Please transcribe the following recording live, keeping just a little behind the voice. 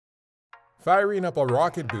Firing up a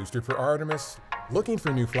rocket booster for Artemis, looking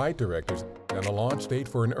for new flight directors, and a launch date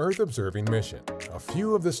for an Earth-observing mission. A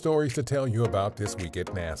few of the stories to tell you about this week at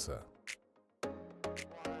NASA.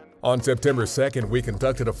 On September 2nd, we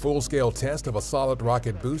conducted a full-scale test of a solid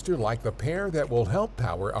rocket booster like the pair that will help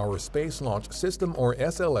power our Space Launch System or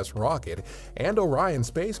SLS rocket and Orion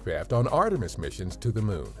spacecraft on Artemis missions to the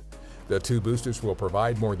Moon. The two boosters will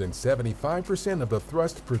provide more than 75% of the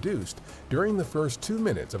thrust produced during the first 2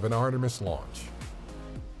 minutes of an Artemis launch.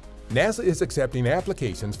 NASA is accepting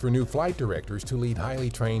applications for new flight directors to lead highly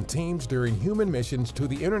trained teams during human missions to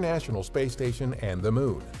the International Space Station and the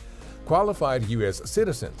Moon. Qualified U.S.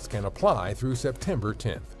 citizens can apply through September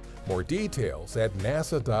 10th. More details at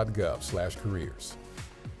nasa.gov/careers.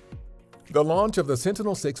 The launch of the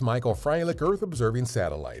Sentinel-6 Michael Freilich Earth-observing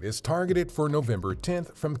satellite is targeted for November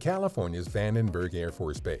 10th from California's Vandenberg Air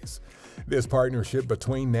Force Base. This partnership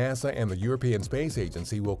between NASA and the European Space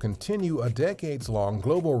Agency will continue a decades-long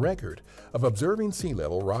global record of observing sea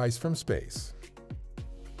level rise from space.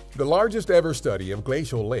 The largest ever study of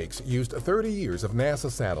glacial lakes used 30 years of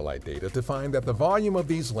NASA satellite data to find that the volume of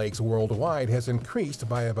these lakes worldwide has increased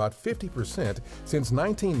by about 50% since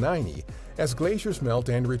 1990 as glaciers melt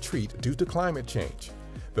and retreat due to climate change.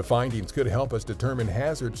 The findings could help us determine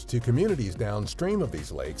hazards to communities downstream of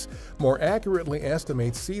these lakes, more accurately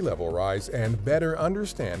estimate sea level rise, and better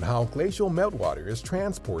understand how glacial meltwater is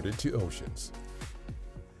transported to oceans.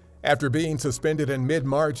 After being suspended in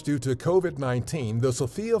mid-March due to COVID-19, the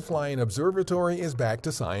Sophia Flying Observatory is back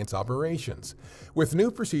to science operations. With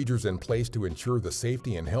new procedures in place to ensure the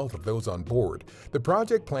safety and health of those on board, the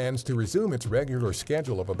project plans to resume its regular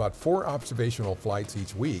schedule of about 4 observational flights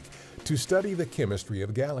each week to study the chemistry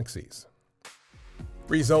of galaxies.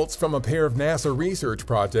 Results from a pair of NASA research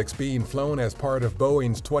projects being flown as part of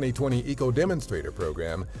Boeing's 2020 Eco-Demonstrator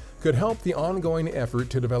program could help the ongoing effort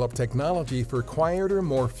to develop technology for quieter,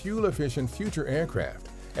 more fuel-efficient future aircraft,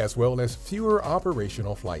 as well as fewer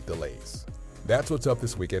operational flight delays. That's what's up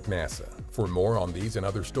this week at NASA. For more on these and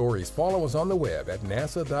other stories, follow us on the web at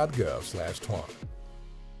nasa.gov/twan.